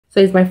So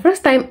it's my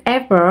first time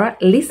ever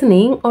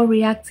listening or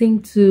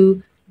reacting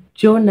to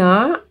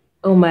JONA.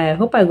 Oh my, I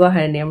hope I got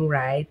her name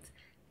right.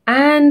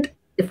 And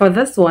for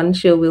this one,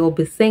 she will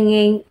be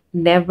singing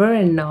Never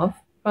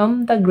Enough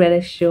from The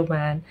Greatest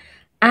Showman.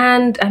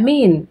 And I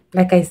mean,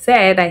 like I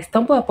said, I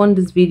stumbled upon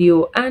this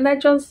video and I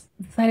just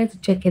decided to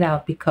check it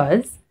out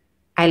because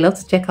I love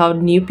to check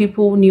out new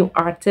people, new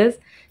artists.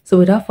 So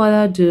without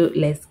further ado,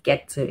 let's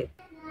get to it.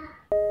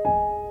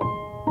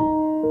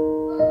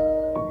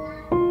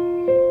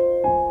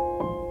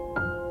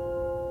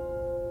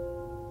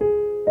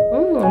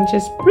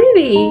 She's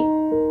pretty.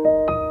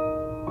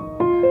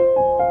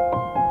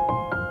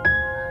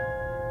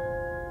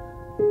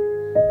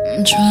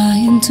 I'm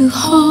trying to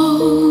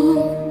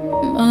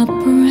hold my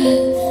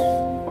breath,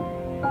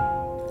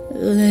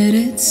 let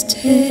it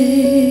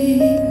stay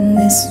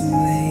this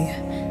way.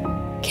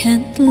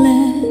 Can't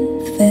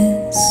let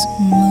this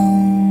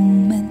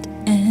moment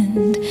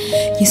end.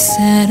 You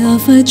set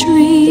off a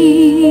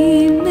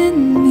dream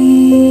in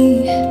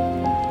me,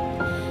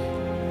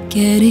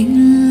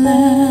 getting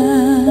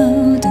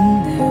louder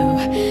now.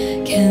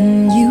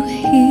 Can you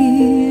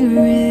hear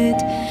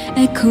it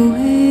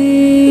echoing?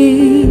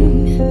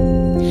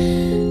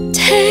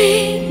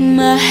 Take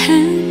my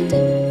hand,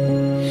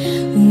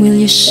 will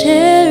you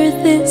share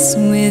this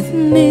with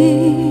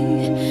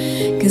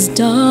me? 'Cause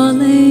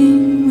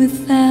darling,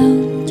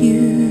 without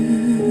you,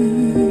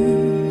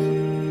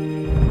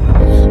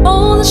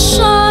 all the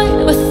shine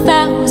of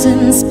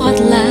 1,000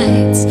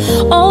 spotlights,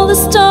 all the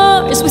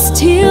stars we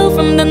steal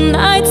from the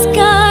night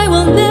sky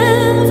will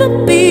never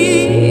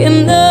be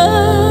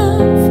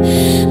enough,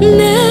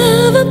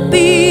 never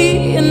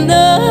be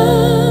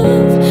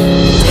enough.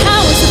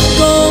 Towers of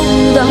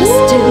gold are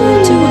still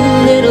too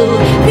little.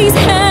 These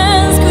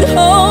hands could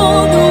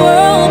hold the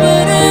world,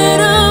 but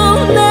it'll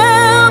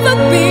never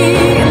be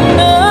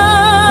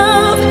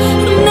enough,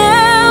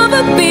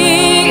 never be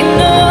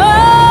enough.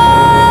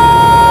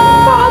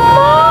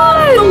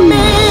 For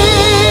me,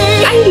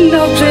 I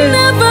love it.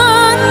 never,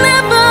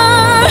 never,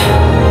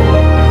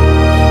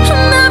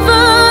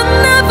 never,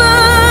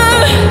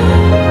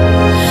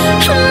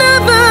 never,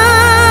 never.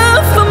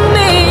 For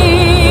me,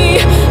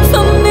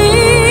 for me,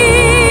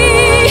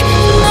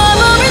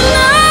 never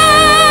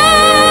enough,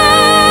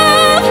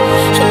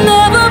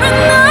 never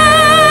enough,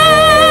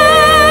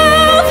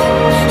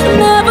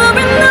 never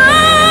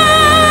enough.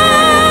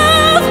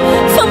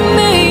 For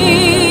me,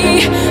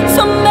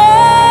 for me,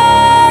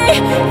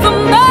 for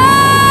me.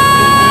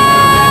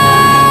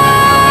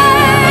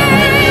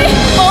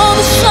 All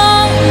the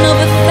shine of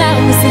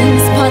 1,000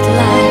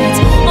 spotlights,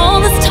 all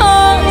the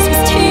stars we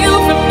steal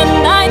from the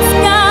night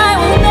sky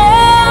will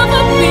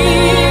never be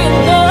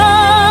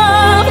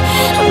enough,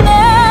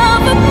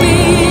 never be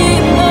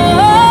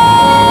enough.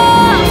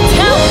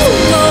 Towers of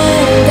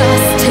gold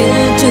are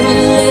still too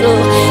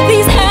little.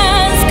 These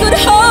hands could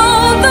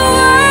hold the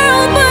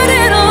world, but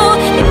it'll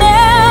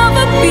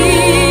never be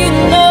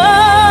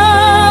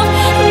enough,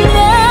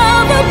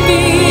 never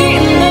be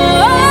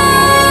enough.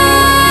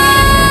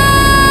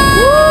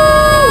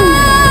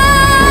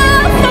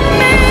 For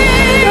me,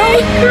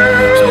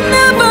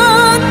 never,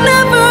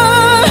 never,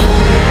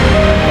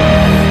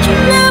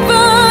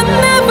 never,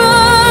 never,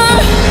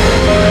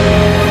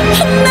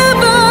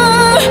 never.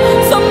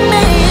 For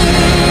me,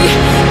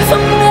 for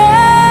me,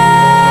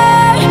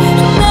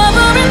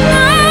 never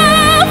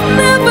enough,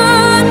 never,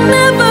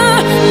 never,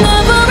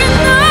 never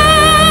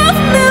enough,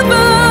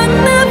 never,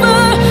 never,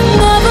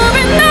 never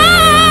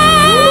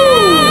enough.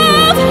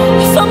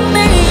 For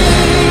me,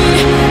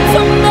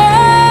 for me,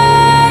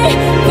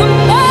 for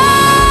me.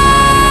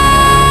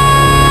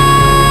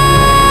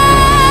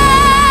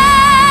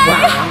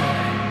 Wow.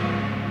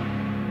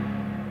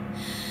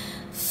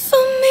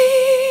 For me.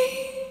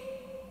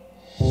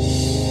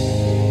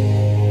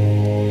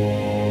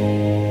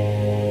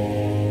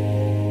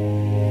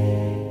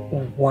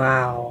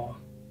 Wow.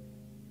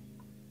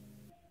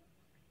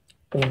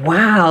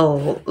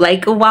 Wow.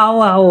 Like, wow,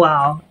 wow,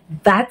 wow.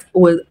 That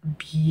was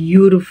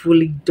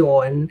beautifully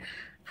done.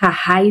 Her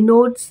high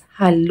notes,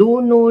 her low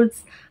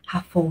notes,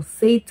 her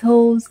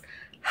falsettos,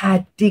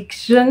 her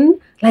diction.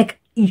 Like,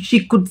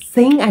 she could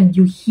sing and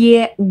you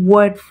hear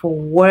word for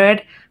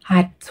word.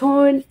 Her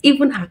tone,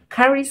 even her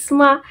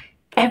charisma,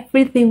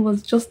 everything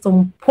was just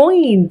on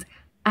point.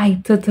 I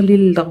totally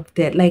loved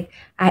it. Like,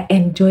 I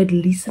enjoyed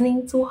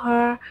listening to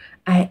her.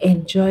 I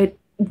enjoyed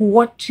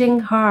watching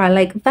her.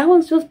 Like, that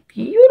was just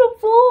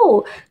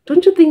beautiful.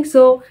 Don't you think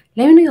so?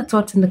 Let me know your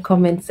thoughts in the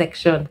comment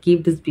section.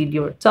 Give this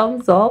video a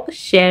thumbs up,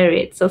 share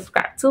it,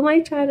 subscribe to my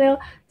channel,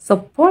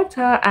 support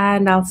her,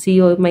 and I'll see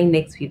you in my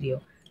next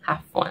video.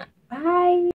 Have fun.